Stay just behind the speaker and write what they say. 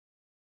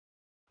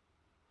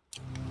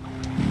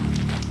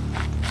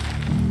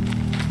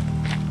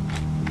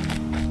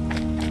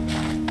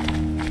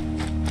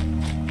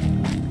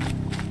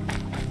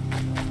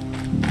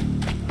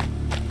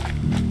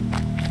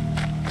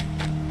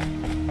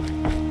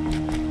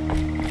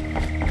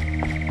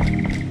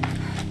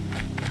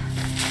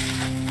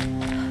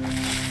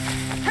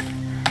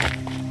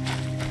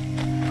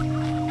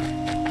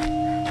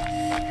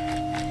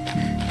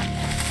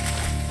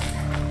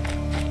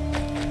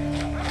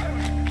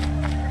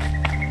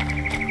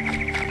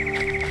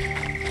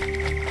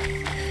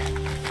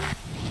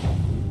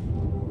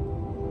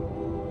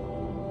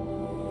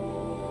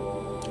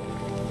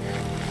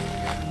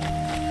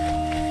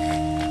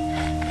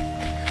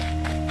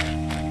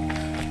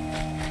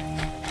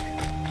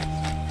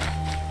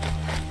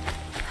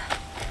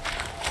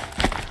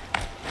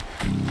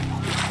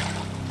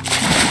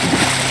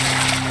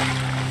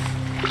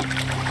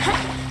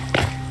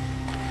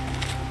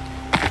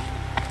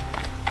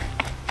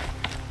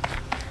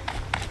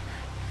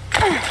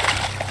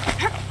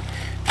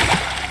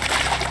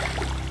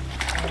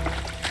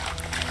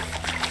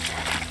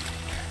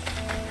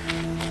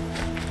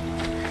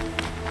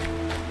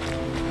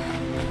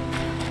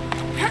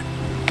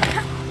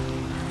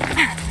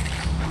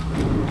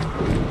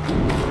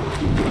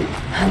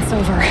Hunt's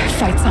over.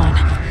 Fight's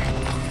on.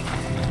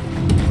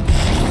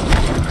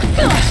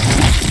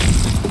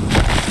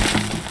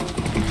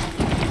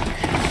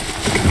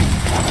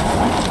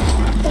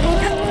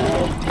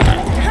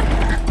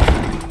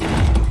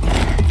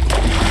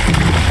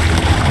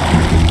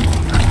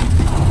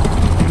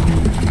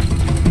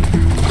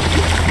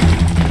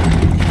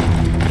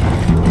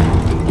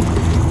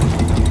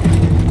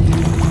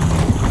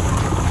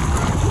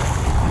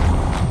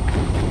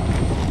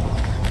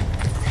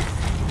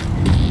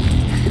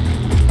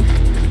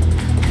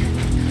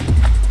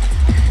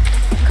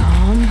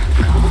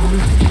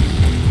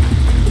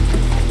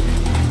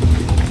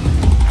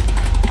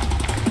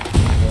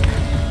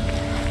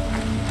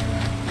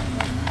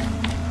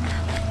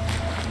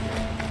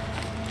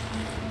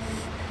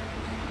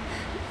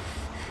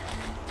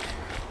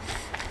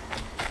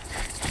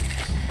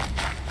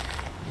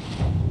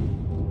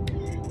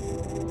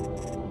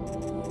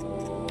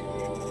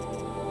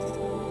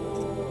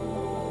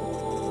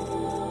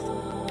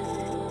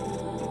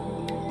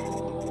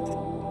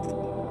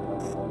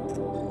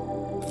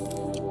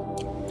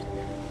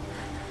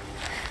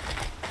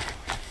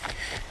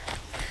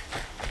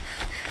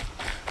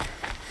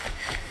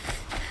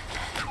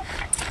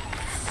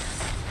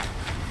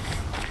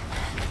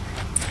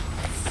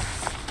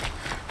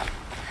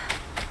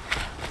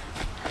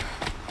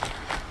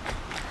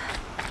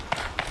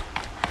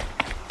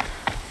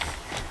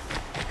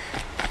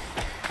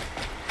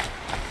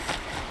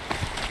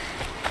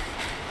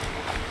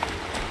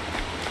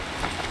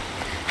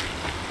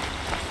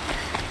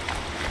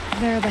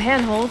 There are the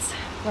handholds,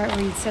 right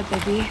where you'd said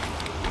they'd be.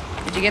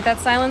 Did you get that,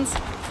 Silence?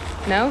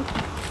 No?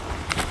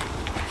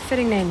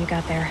 Fitting name you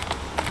got there.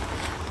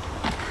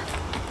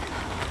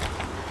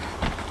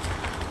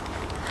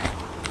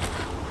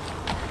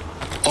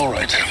 All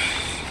right.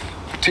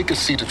 Take a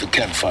seat at the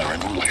campfire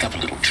and we'll have a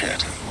little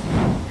chat.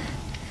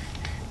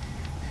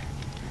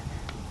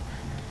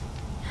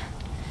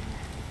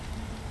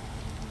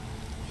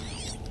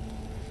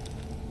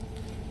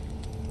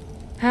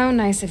 How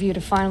nice of you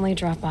to finally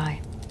drop by.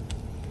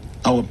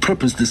 Our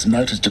purpose this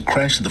night is to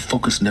crash the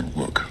Focus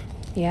network.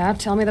 Yeah,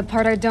 tell me the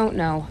part I don't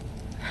know.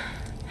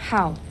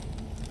 How?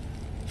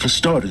 For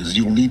starters,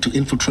 you'll need to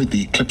infiltrate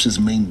the Eclipse's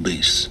main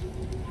base.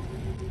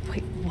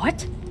 Wait,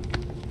 what?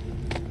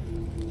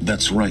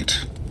 That's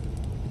right.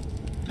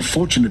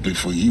 Fortunately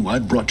for you, I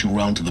brought you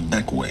round to the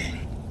back way.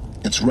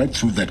 It's right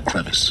through that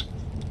crevice.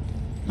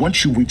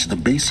 Once you reach the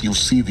base, you'll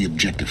see the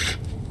objective.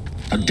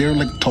 A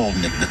derelict tall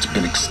neck that's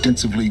been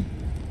extensively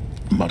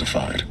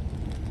modified.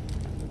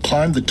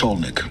 Climb the tall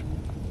neck.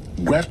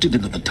 Grafted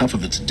into the top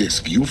of its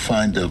disk, you'll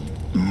find a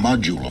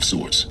module of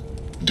sorts.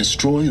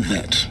 Destroy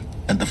that,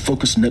 and the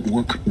Focus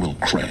network will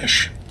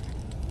crash.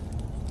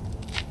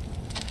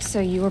 So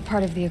you were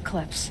part of the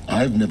Eclipse?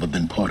 I've never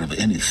been part of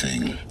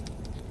anything.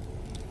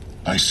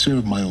 I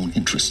serve my own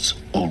interests,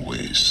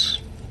 always.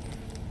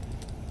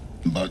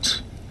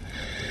 But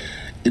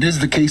it is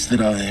the case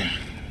that I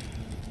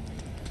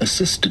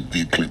assisted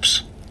the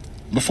Eclipse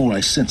before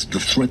I sensed the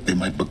threat they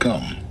might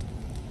become.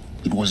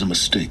 It was a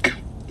mistake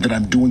that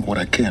I'm doing what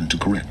I can to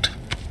correct.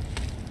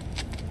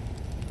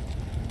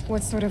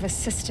 What sort of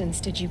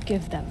assistance did you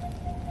give them?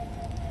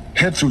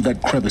 Head through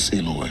that crevice,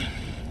 Aloy.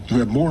 You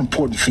have more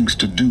important things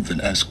to do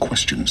than ask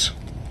questions.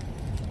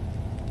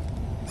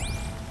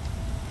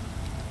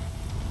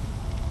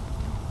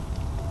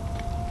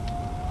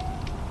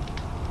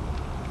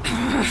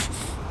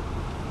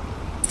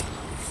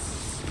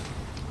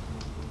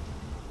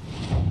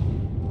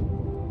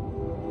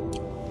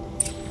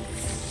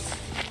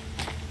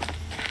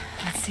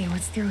 Let's see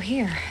what's through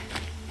here.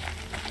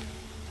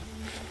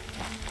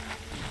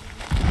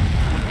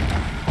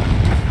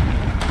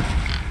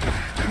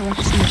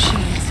 Corruption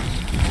machines.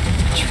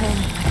 Patrolling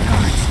like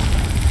guards.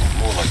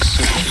 More like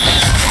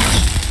soldiers.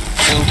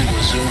 Held in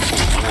reserve for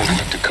the war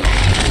yet to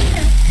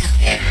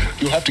come.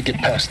 You'll have to get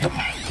past them.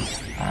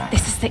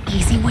 This is the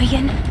easy way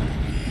in?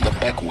 The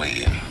back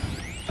way in.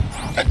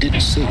 I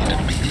didn't say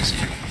it'd be easy.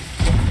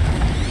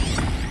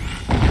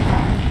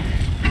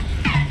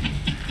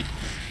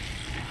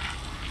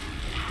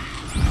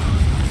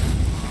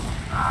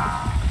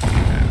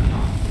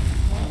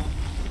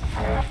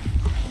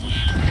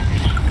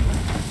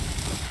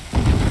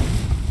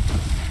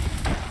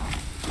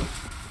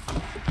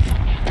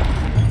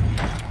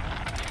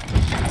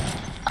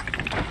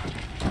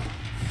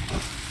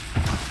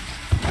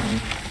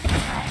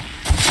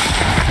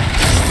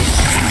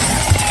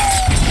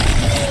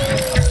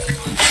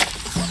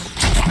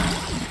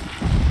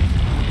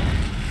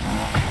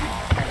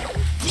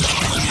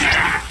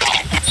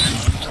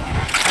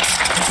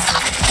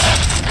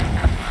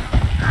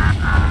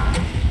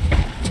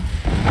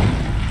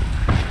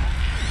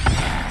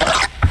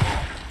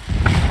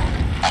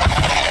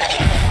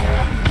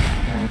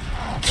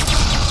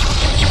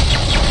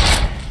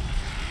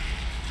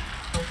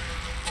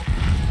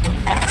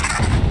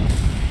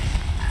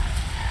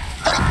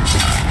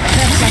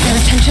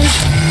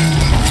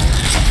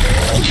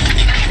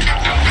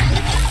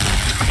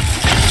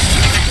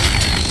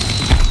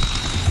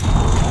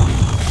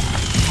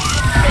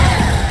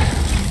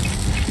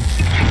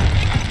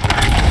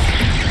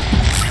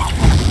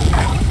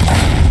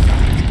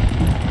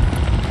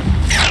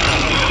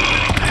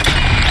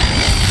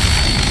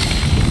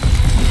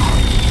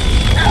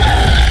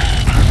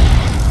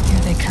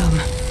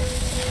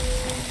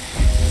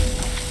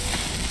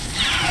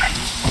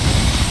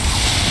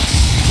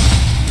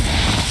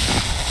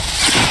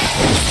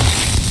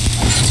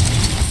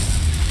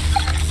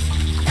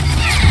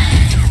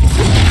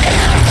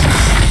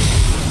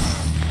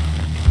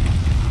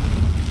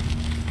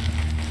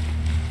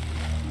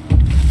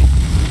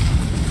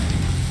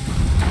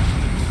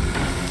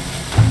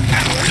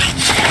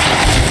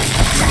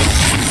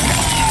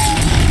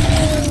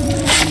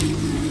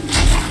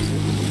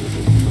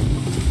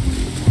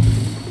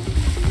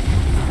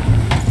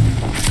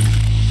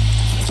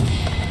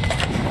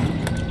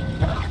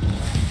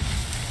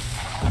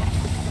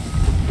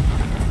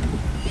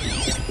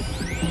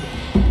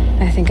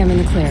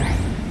 the clear.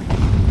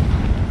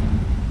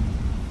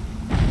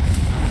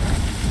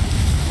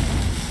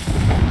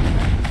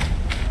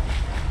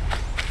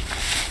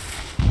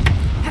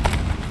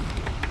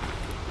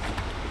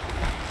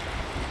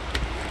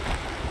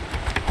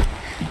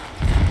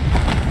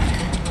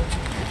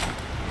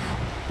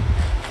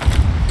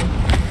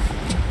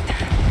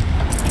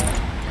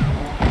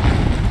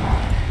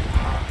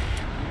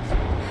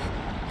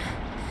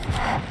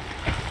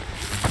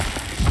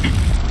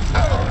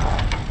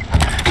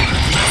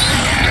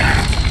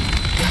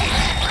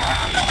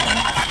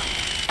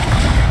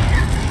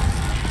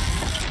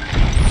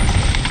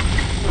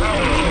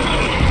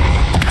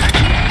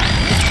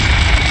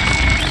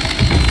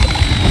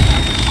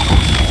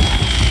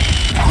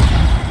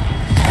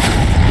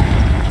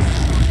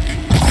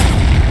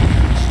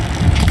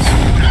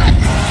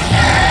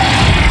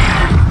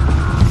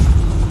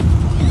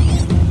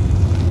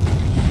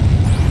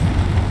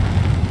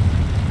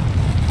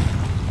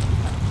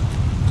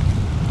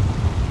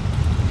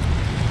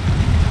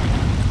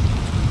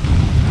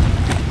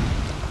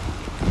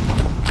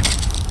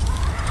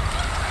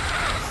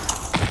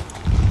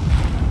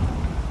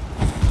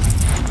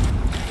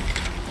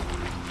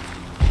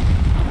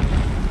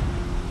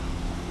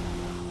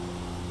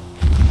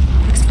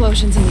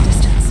 Explosions in the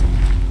distance.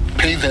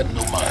 Pay that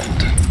no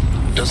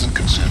mind. Doesn't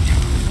concern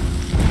you.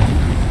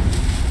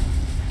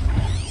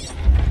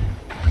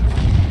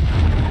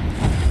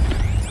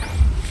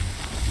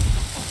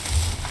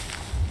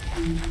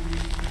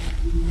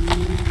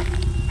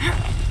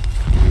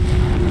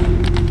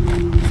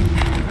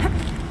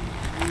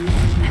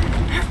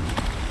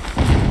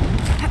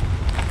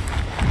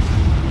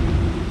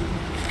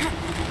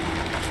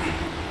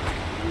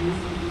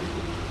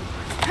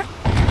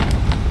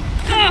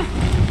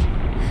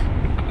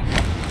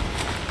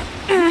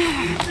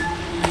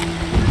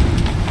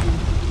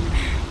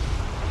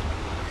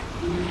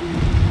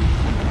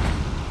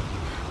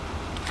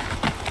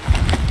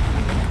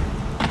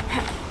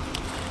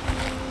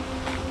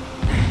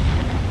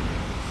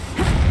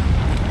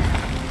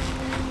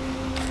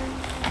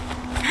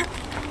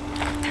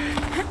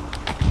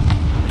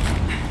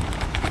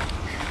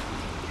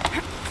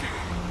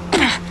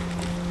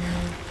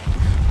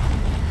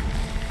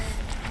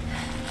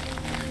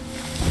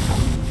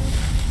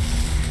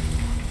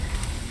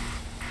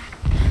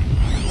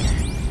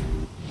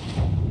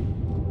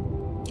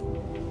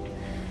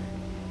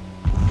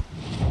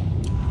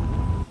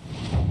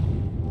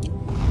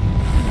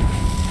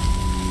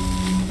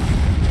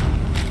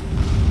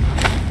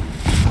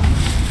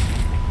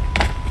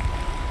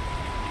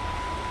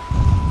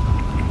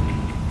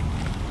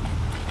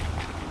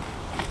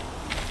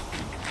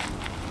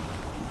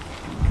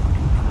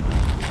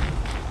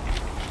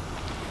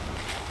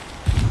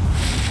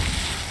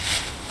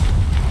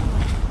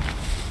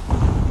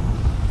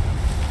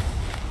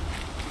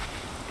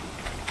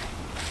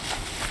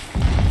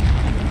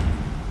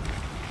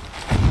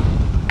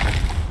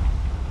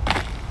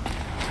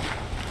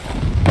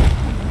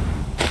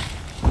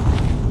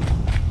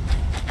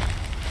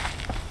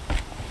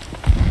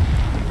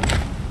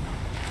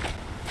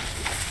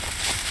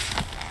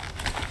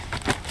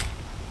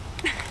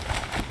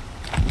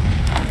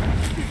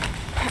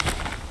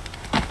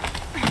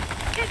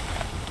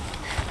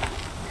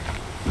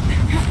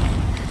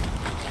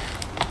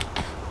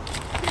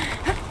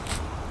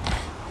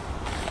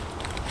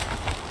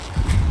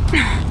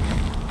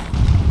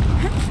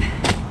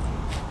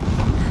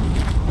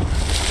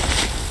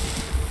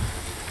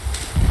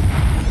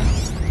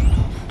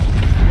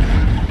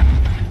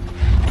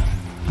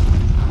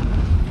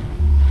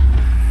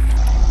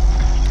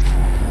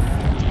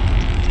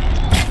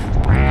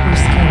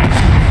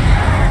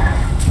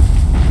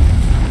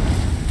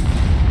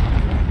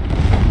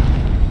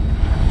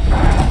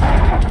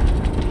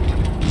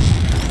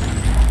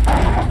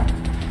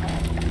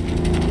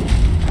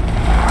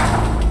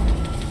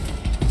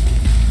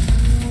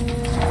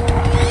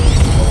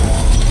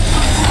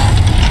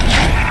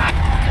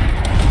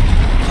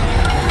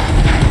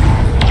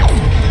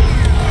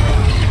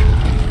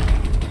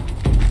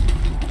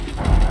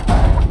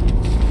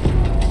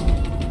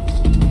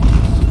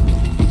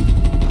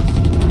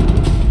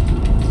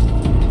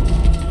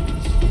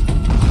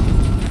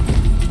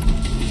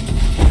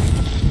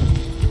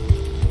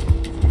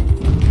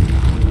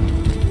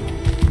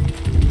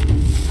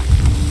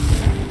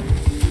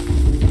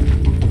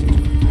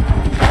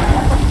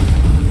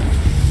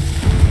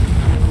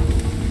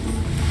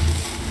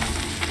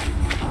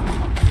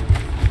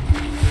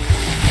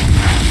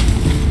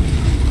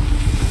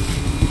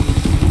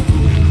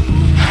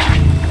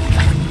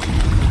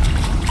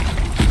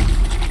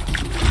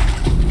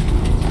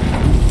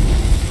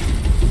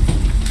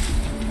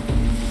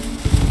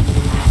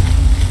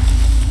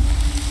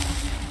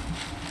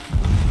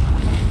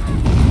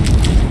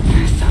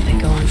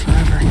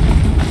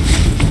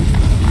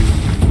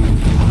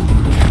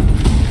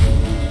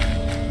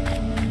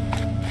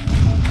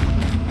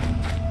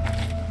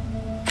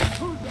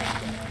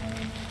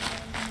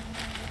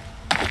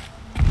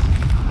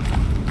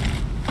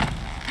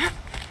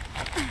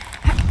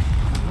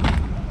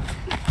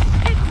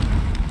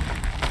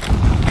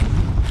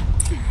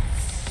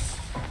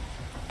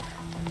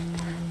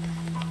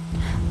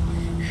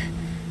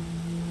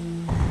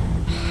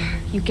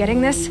 You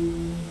getting this?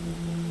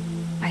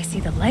 I see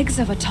the legs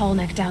of a tall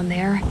neck down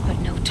there, but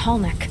no tall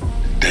neck.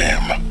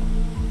 Damn.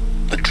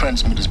 The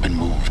transmitter's been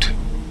moved.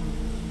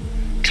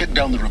 Check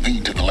down the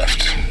ravine to the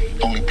left.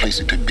 Only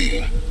place it could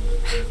be.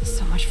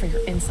 So much for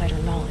your insider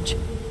knowledge.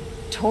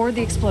 Toward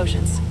the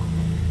explosions.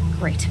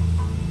 Great.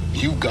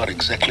 You got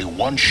exactly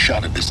one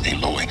shot at this,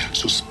 Aloy,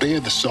 so spare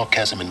the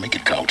sarcasm and make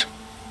it count.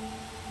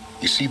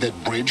 You see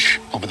that bridge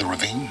over the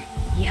ravine?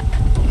 Yep.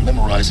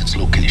 Memorize its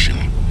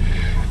location.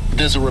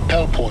 There's a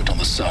rappel point on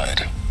the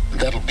side.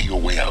 That'll be your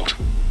way out.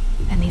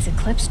 And these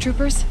Eclipse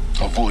troopers?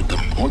 Avoid them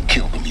or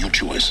kill them, your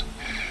choice.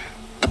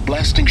 The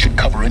blasting should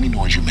cover any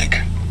noise you make.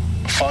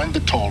 Find the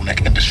tall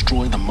neck and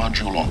destroy the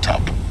module on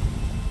top.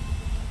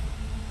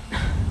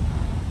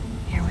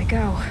 Here we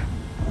go.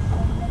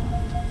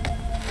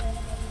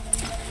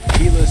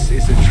 Helis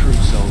is a true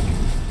soldier,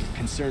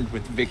 concerned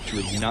with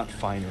victory, not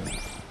finery.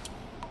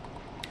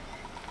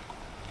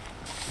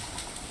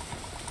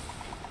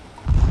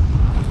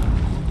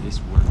 This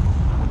work,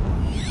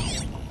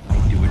 I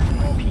do it for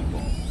my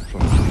people, for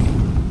my...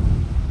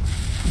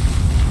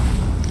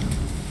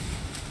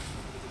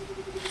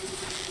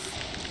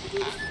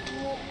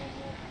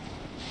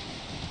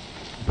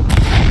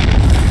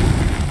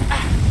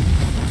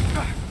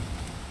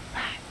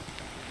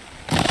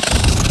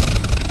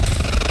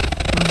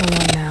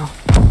 Overrun now.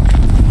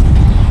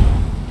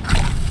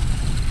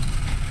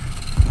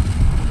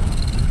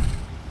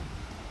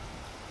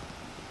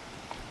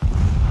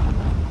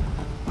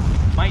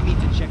 Might need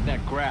to check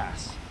that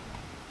grass.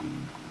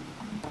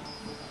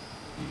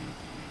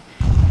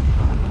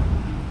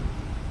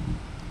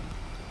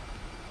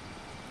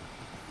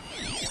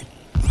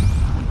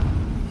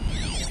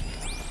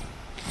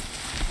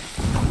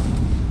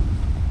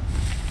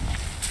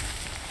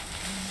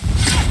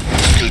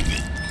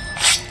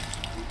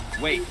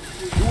 Wait,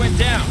 who went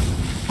down?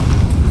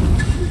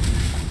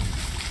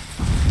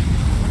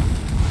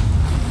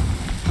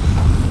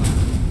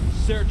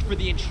 Search for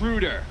the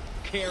intruder,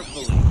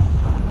 carefully.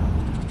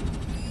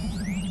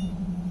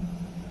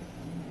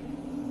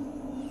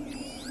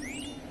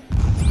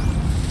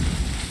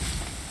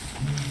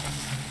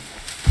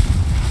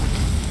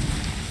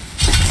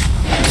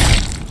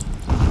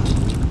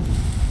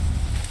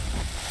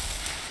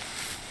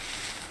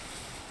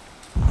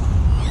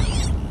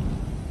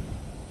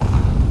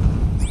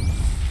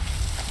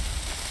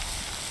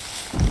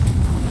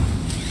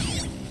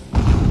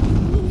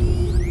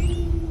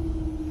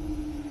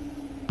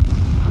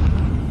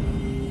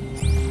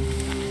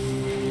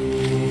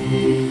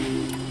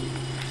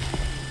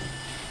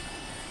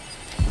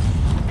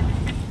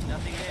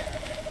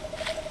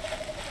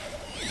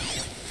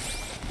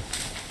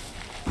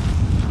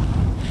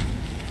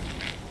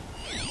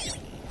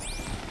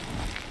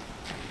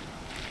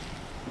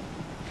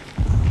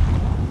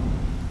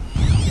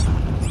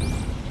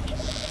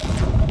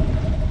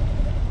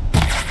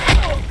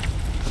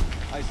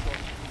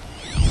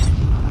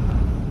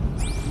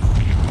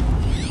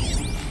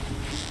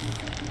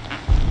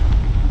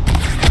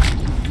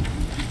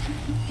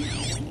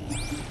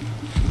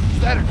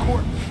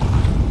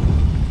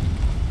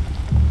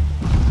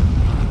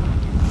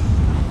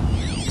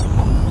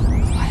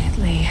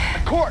 Quietly.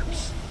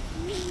 Corpse!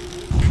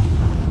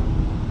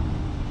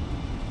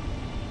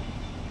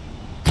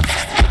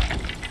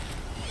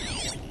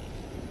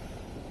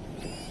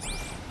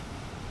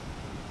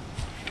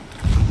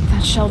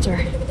 That shelter.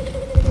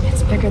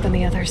 It's bigger than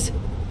the others.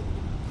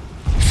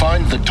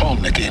 Find the tall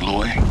neck,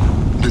 Aloy.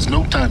 There's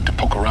no time to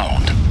poke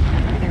around.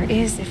 There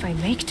is if I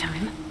make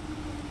time.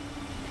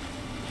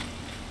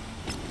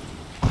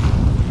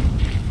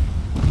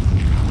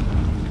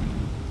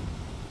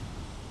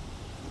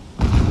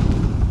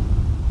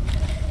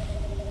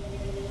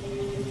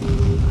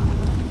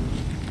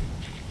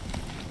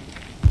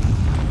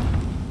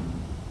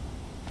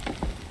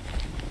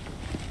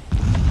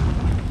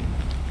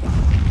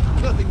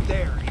 Nothing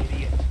there,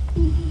 idiot.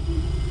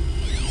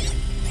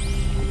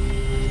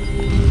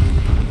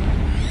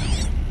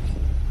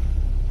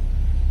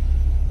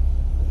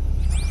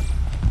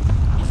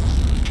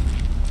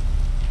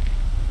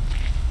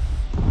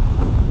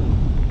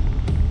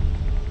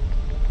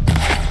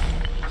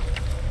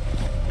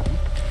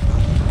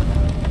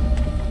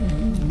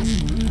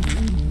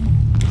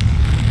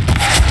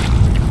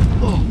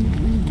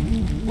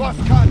 Lost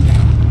contact.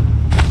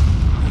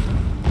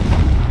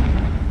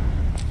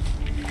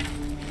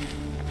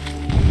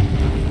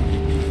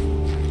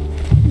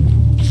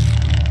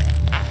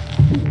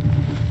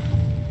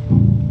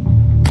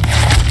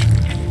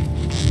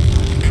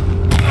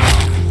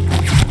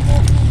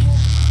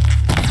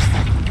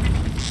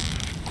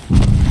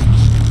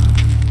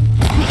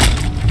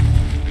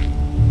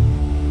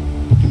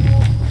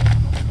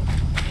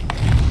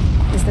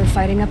 Is there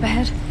fighting up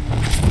ahead?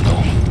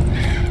 No.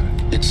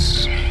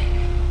 It's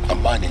a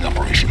mining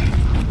operation.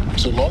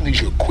 So long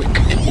as you're quick,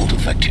 it won't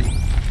affect you.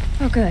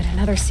 Oh good,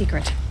 another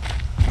secret.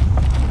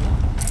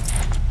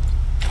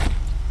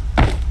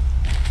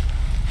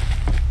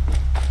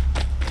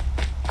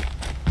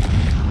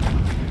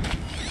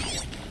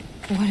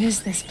 What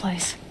is this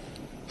place?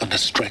 A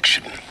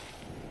distraction.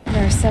 Then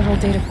There are several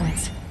data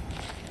points.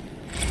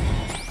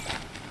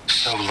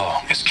 So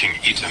long as King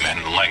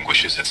Itamen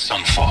languishes at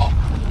sunfall,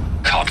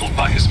 coddled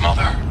by his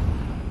mother.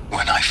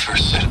 When I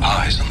first set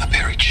eyes on the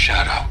buried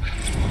shadow,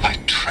 I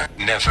trembled.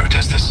 Never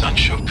does the sun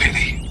show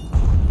pity.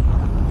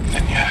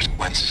 And yet,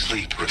 when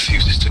sleep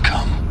refuses to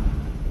come,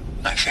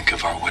 I think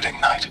of our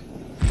wedding night.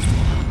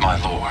 My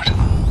lord,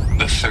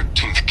 the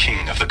 13th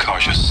king of the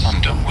Karja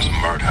Sundom, was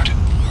murdered.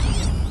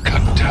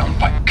 Cut down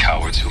by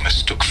cowards who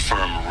mistook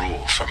firm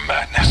rule for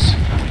madness.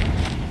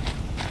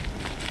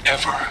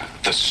 Ever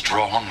the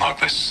strong are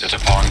beset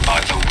upon by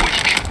the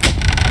weak.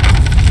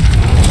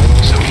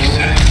 So he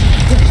said,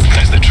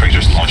 as the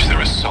traitors launched their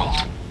assault,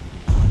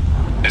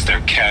 as their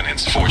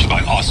cannons forged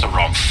by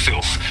Oseram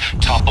filth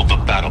toppled the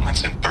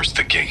battlements and burst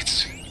the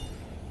gates.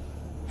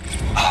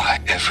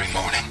 Every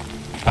morning,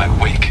 I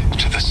wake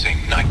to the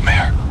same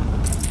nightmare.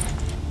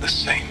 The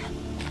same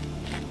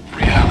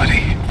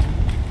reality.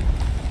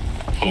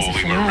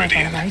 Holy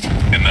Meridian, right?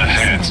 in the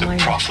hands of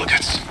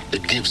profligates.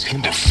 It gives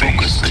him a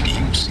focus that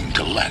you seem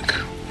to lack.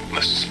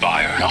 The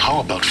spire, Now how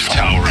about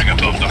towering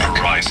above the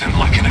horizon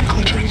like a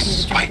glittering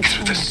spike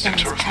through the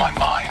center of my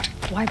mind.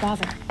 Why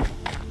bother?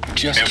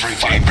 Just Every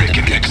find daybreak and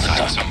in get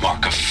exile is done. a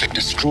mark of fate.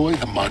 Destroy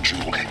the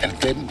module and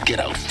then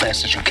get out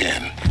fast as you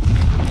can.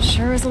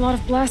 Sure is a lot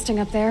of blasting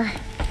up there.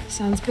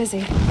 Sounds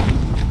busy.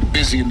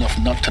 Busy enough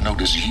not to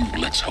notice you,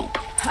 let's hope.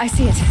 I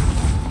see it.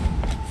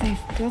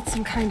 They've built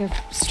some kind of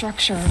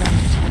structure around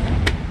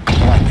it.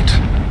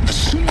 Climate. The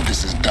sooner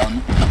this is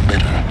done, the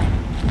better.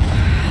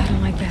 I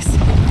don't like this.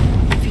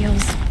 It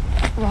feels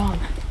wrong.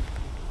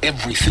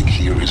 Everything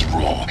here is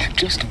wrong.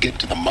 Just get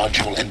to the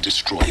module and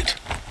destroy it.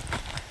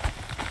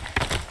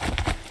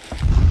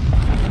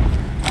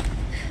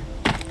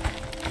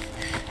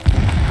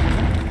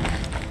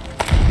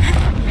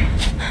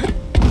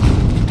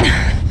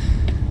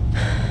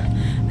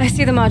 I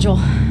see the module.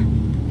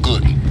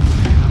 Good.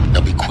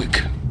 Now be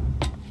quick.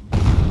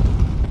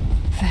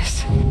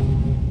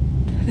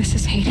 This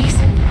is Hades?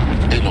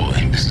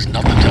 Aloy, this is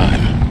not the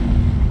time.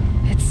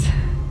 It's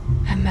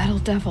a metal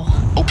devil.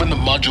 Open the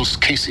module's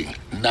casing,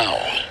 now.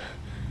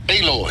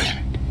 Aloy,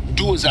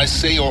 do as I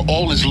say or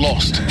all is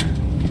lost.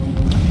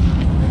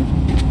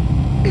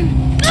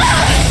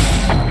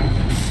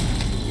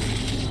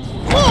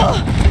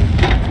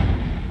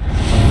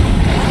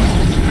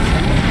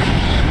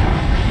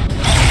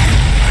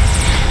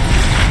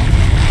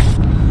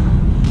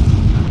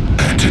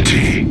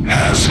 Entity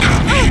has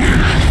come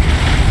here.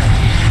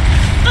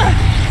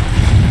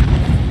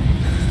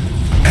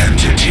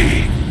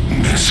 Entity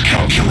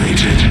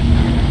miscalculated.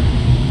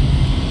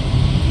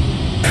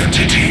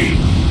 Entity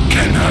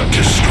cannot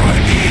destroy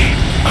me.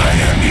 I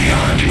am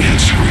beyond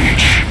its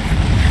reach.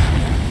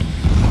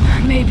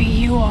 Maybe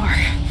you are.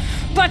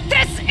 But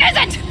this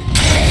isn't!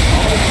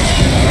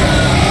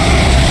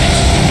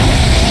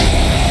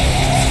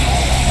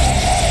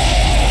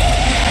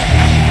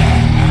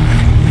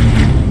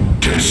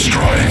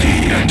 Destroy the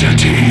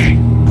entity.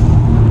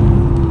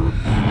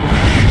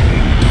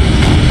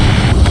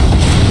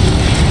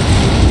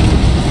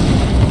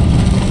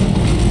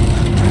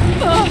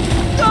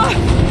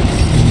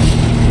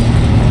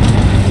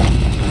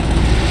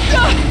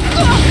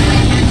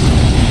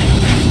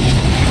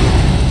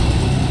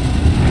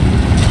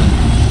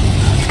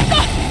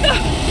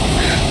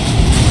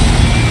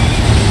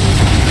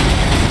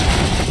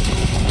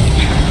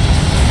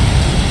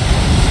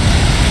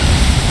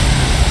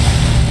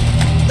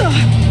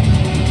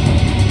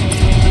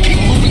 Keep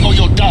moving or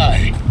you'll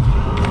die.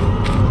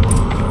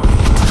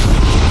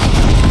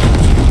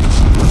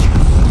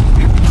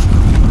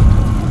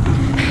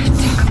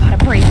 Talk about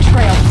a brave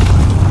trail.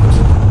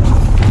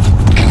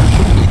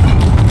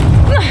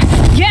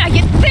 Yeah,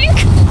 you think?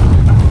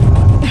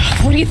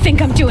 What do you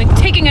think I'm doing?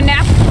 Taking a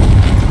nap?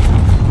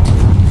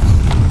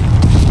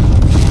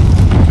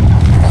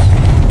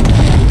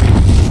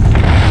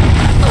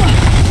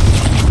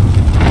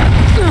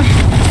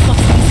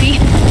 Looks easy.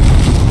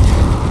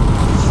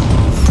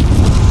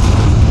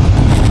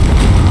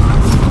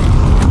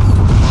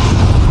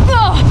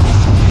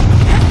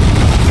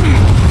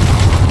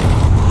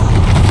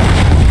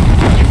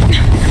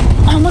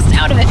 Almost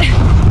out of it.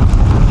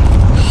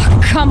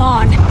 Come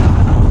on.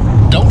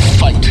 Don't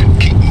fight.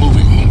 Keep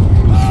moving.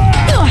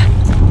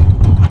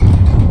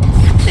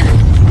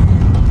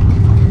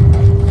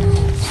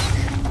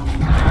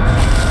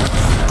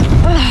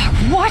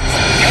 What?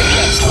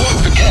 Headlamps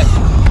towards the camp.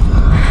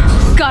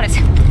 Got it.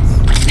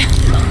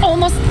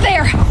 Almost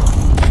there.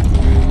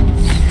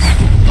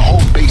 The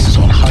whole base is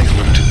on high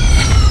alert.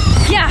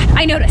 Yeah,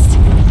 I noticed.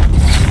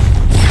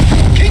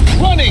 Keep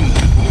running.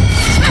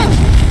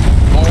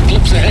 More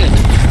eclipse ahead.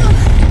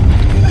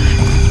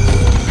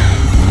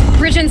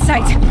 Bridge in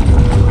sight.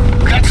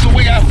 That's the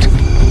way out.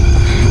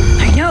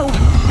 I know.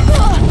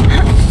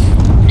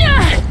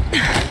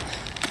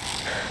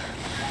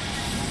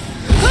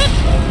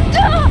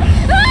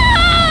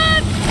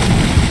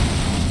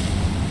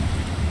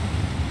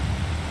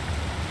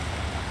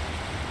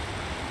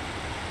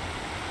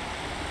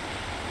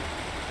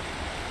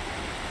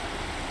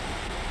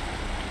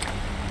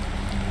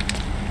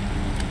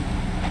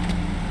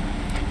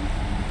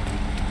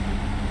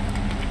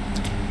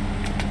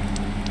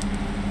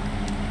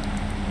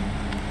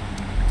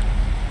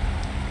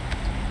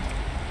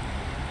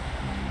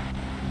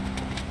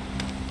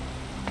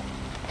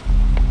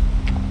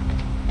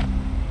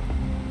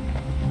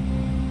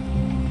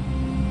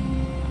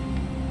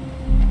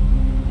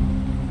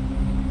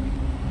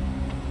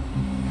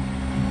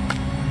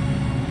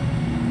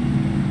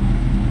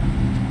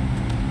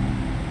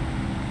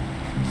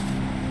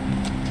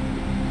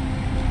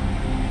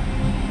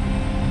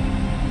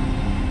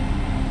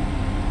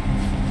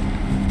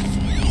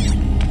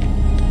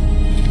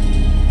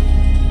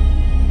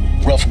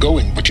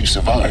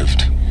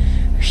 survived.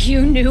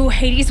 You knew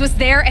Hades was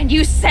there and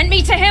you sent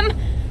me to him?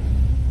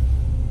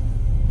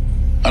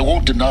 I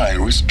won't deny I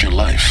risked your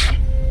life,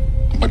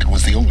 but it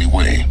was the only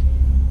way.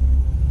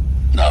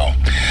 Now,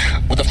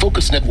 with the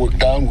focus network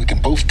down, we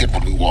can both get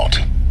what we want.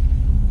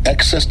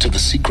 Access to the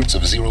secrets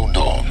of Zero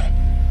Dawn.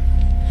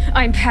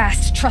 I'm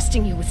past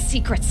trusting you with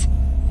secrets.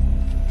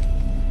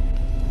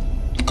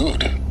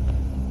 Good.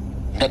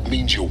 That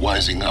means you're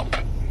wising up.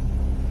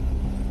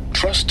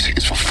 Trust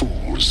is for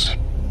fools.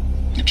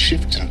 It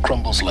shifts and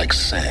crumbles like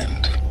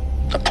sand.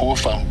 A poor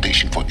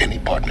foundation for any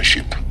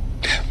partnership.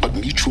 But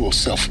mutual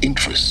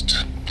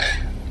self-interest,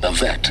 now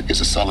that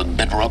is a solid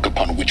bedrock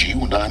upon which you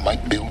and I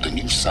might build a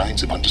new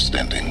science of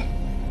understanding.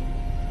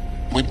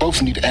 We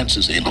both need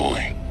answers,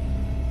 Aloy.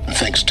 And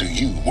thanks to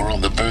you, we're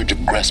on the verge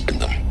of grasping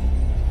them.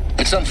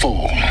 Let's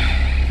unfold.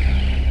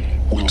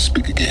 We'll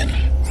speak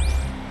again.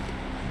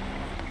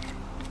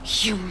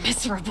 You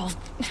miserable...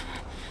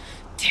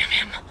 Damn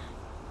him.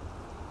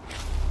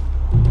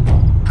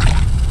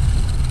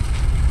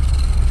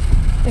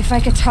 If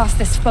I could toss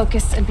this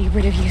focus and be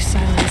rid of you,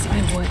 Silence,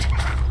 I would.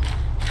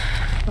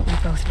 But we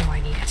both know I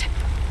need it.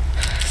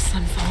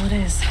 Sunfall it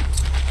is.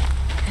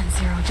 And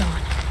Zero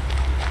Dawn.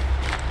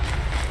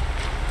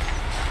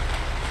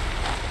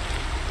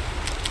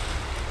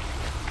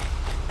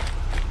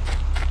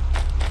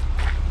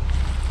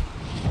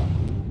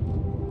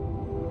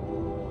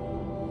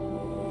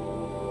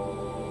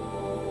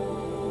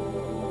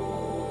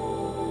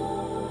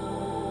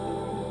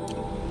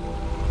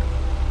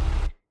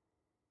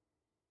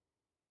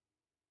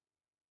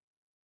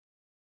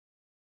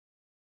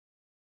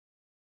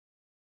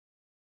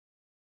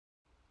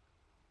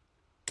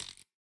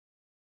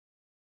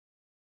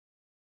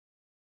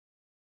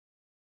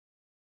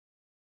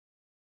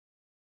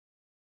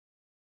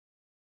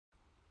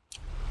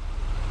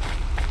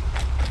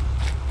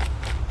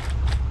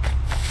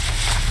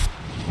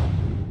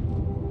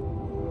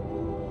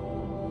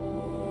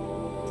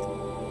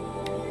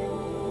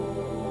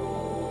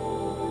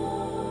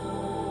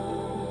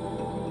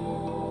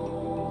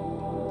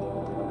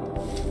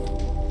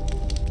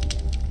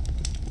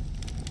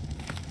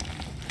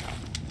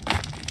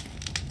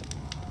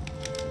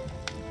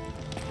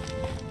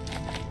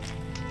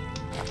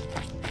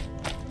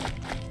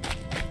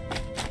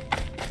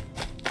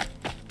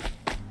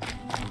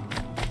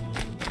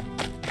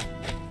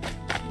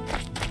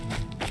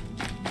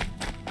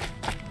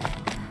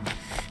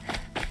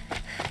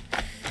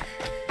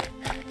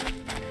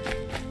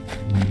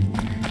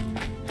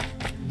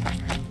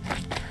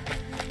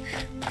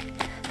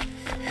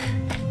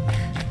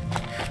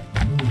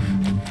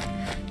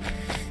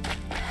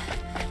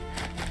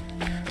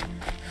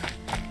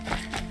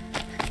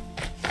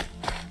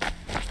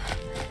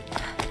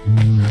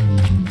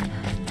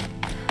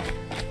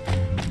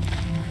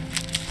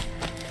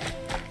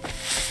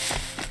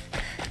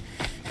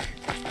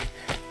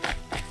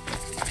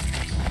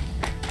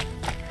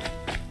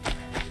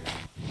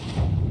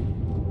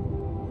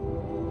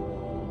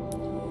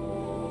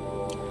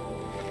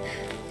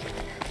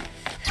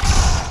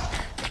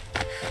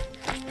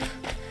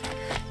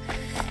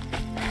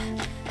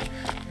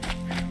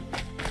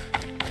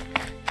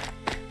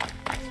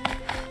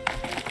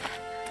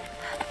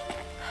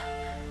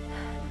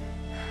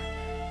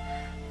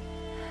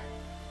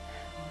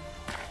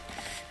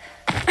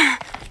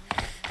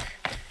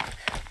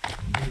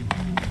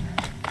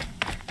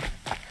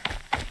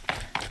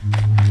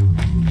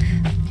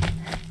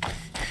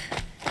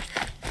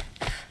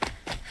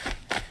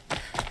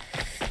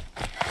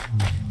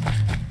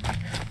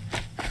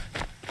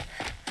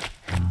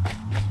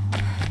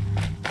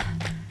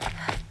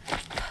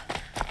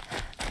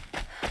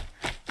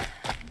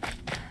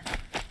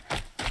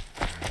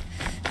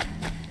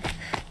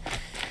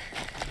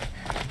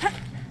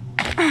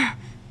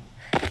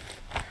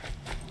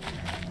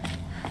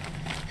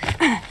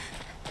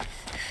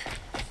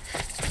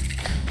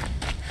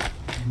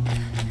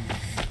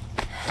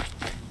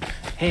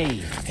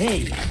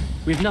 Hey,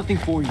 we have nothing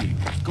for you.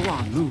 Go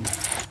on, move.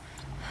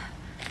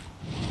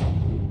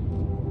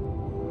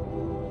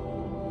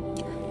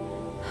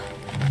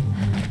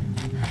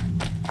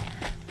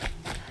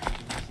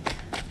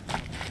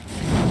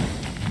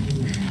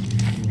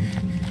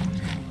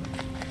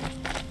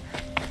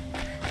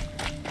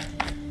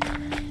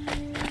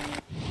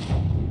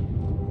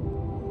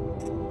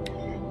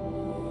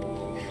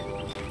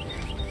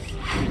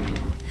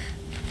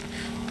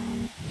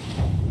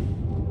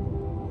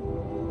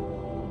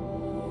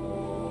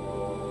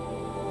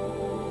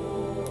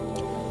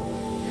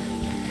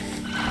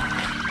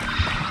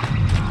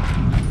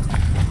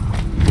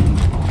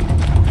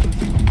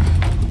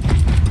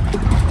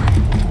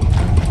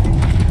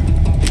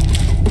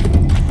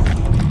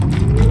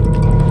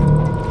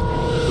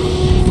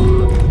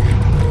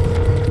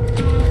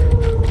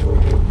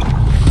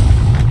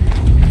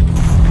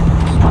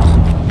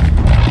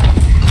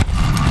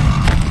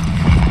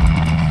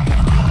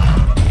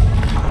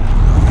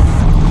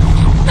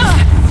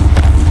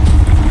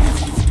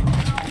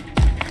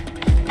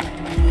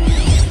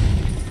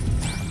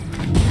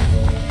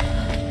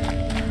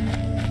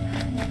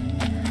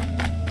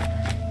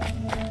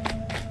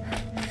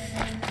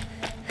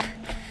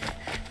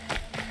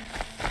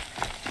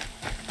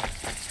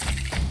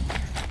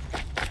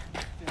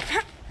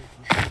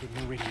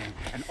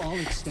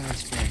 it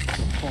stands for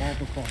the fall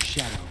before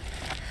shadow.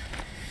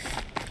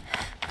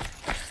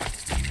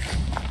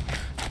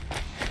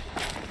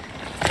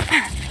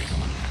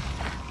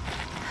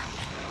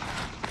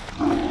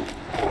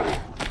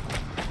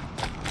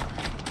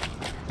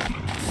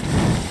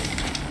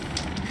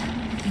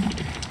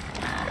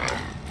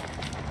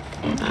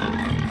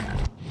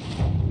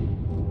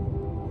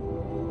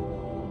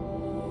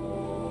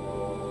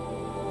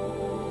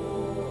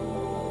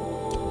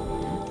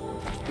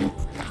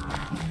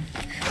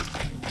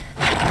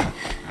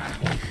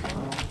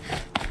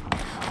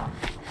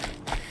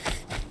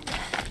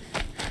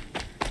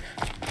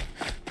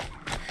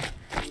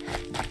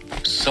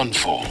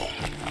 Sunfall.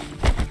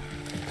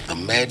 The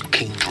Mad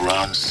King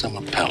Duran's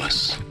summer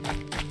palace.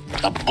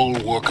 A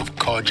bulwark of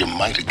Carja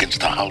might against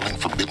the howling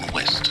Forbidden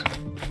West.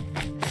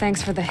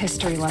 Thanks for the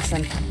history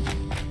lesson.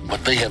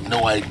 But they have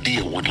no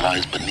idea what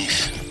lies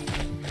beneath.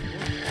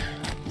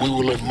 We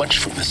will learn much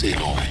from this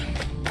Aloy.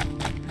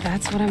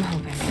 That's what I'm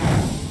hoping.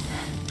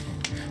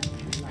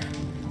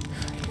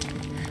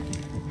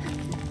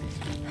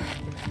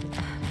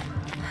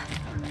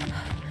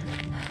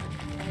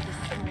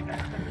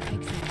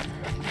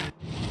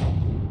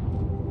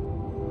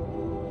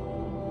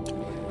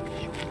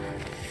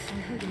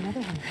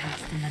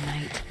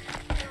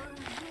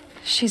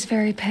 She's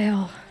very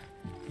pale.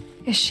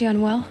 Is she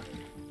unwell?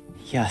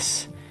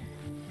 Yes.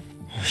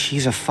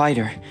 She's a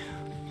fighter,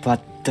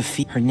 but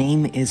her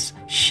name is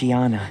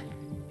Shiana.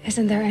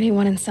 Isn't there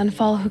anyone in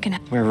Sunfall who can...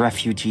 We're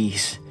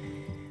refugees.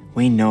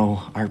 We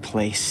know our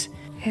place.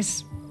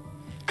 Is...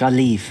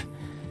 Galiv.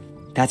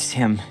 That's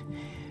him.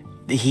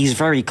 He's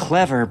very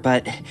clever,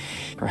 but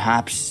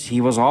perhaps he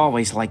was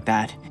always like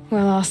that.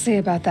 Well, I'll see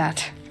about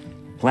that.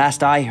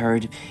 Last I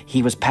heard,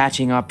 he was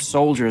patching up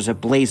soldiers at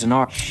Blazing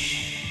Arc.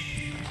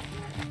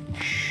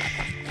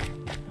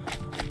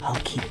 I'll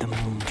keep the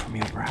moon from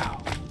your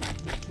brow.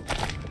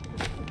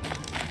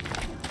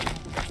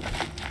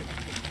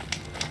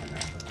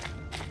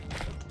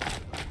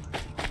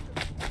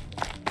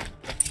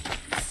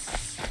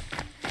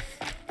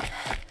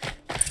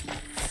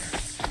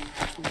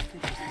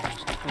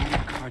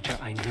 Carja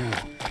I know.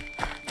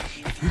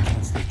 If you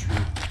can stay true,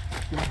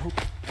 you'll hope.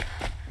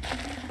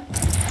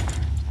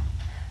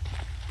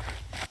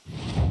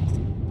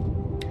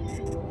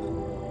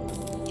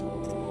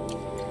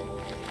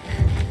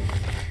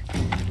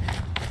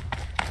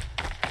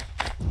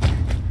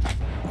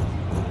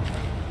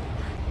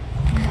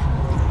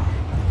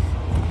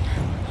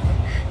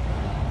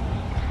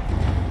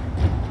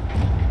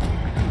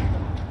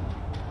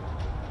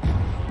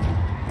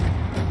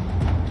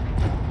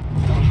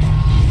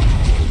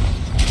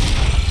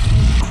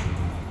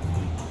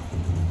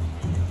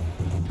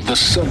 The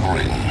Sun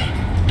Ring.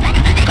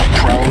 A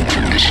proud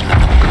tradition of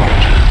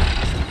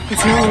Carja.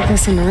 It's not like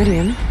this in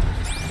Meridian.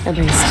 At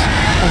least,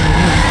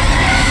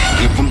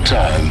 only Give them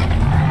time.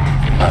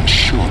 I'm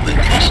sure they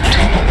must.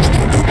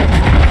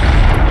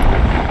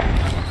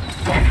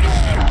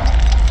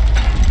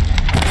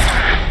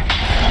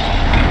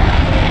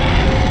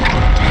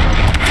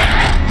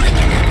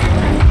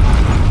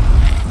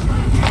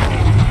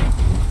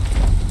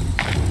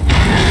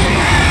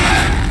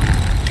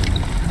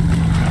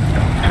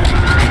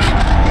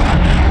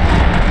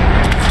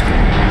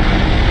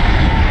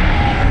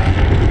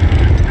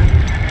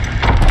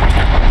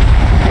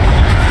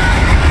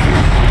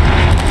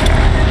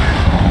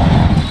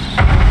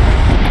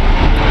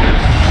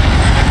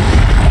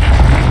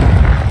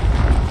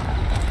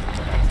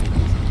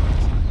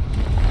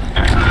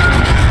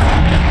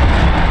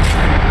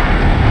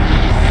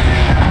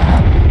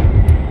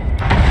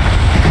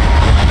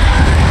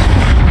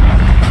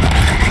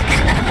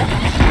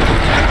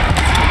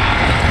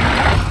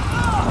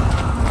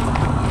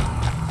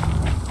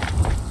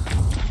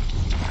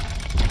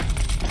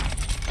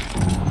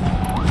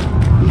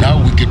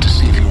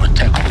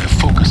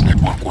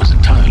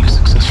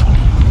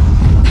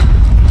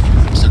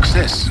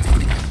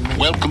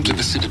 Welcome to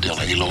the Citadel,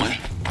 Aloy.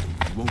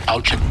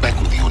 I'll check back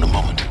with you in a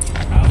moment.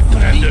 In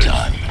the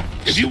meantime...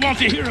 If you want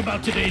to hear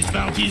about today's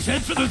bounties,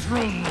 head for the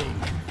throne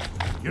room.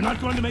 You're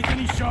not going to make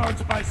any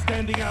shards by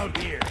standing out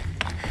here.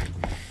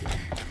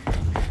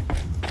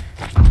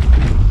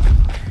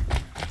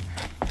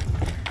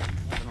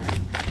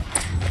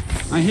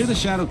 I hear the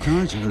Shadow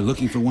Carja are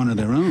looking for one of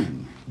their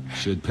own.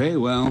 Should pay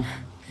well.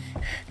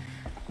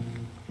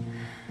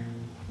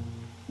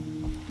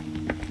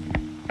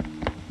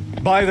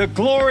 By the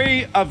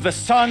glory of the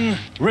sun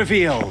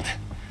revealed.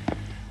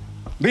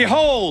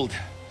 Behold,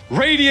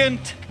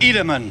 radiant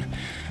Edaman,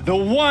 the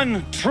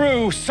one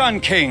true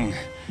Sun King,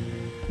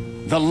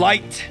 the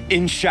light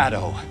in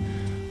shadow,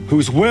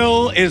 whose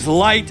will is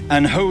light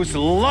and whose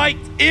light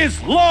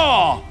is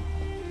law.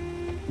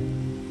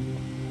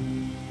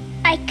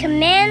 I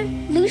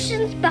command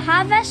Lucius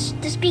Bahavas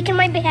to speak in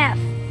my behalf.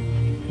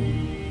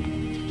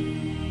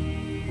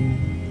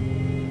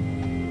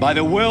 By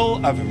the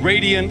will of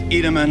radiant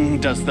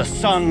Edaman does the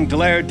sun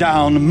glare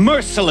down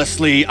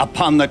mercilessly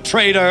upon the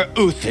traitor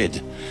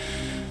Uthid.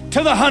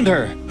 To the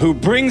hunter who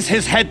brings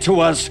his head to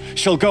us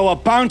shall go a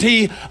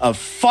bounty of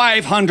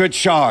 500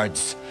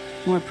 shards.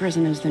 More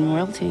prisoners than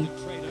royalty,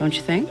 don't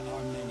you think?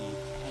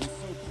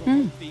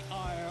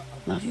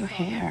 Love your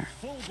hair.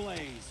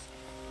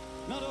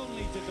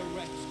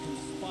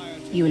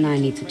 You and I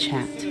need to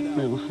chat,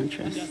 little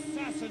huntress.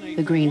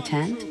 The green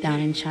tent down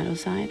in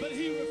Shadowside.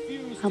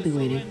 I'll be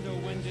waiting.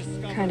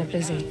 Kind of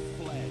busy.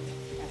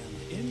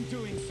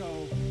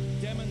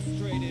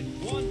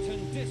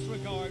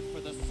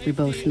 We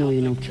both know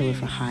you're no killer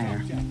for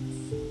hire.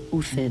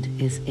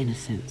 Uthid is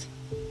innocent.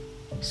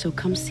 So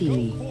come see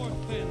me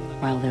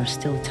while there's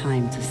still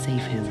time to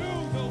save him.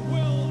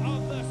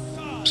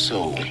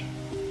 So,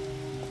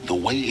 the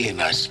way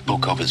in I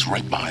spoke of is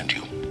right behind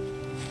you.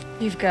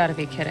 You've got to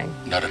be kidding.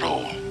 Not at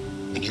all.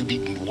 And you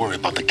needn't worry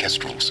about the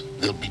Kestrels.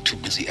 They'll be too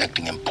busy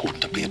acting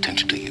important to pay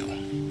attention to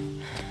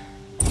you.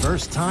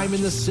 First time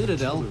in the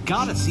Citadel,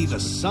 gotta see the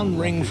sun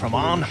ring from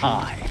on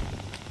high.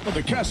 Oh,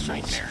 the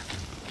Kestrels. There.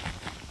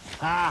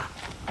 Ah,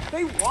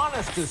 they want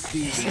us to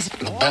see this.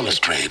 The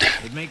balustrade.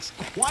 It makes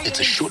quite It's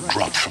a short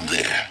drop from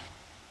there.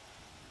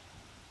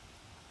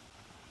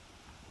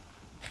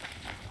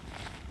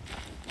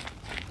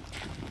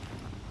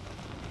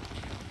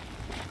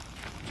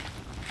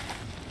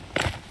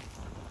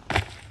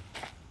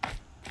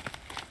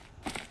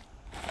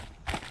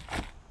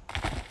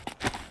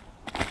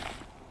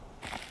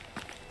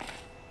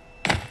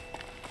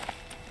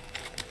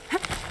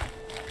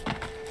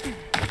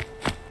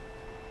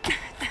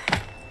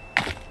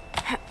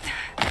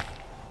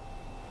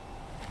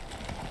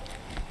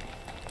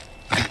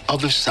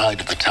 Other side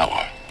of the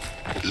tower.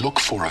 Look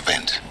for a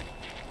vent.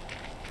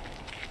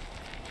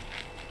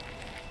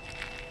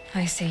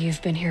 I see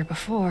you've been here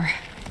before.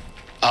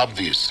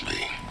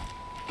 Obviously.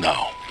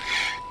 Now,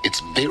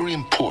 it's very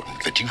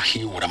important that you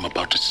hear what I'm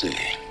about to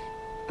say.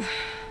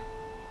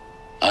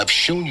 I've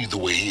shown you the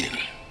way in,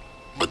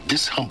 but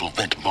this humble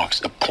vent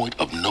marks a point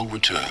of no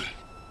return.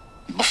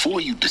 Before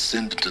you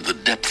descend into the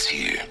depths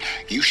here,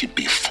 you should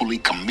be fully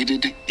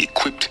committed,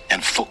 equipped,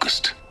 and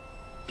focused.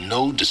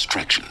 No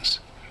distractions.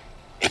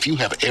 If you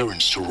have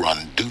errands to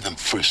run, do them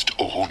first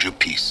or hold your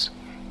peace.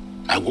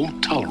 I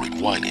won't tolerate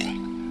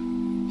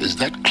whining. Is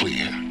that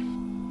clear?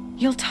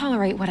 You'll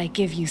tolerate what I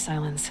give you,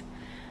 Silence.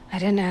 I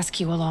didn't ask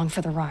you along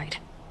for the ride.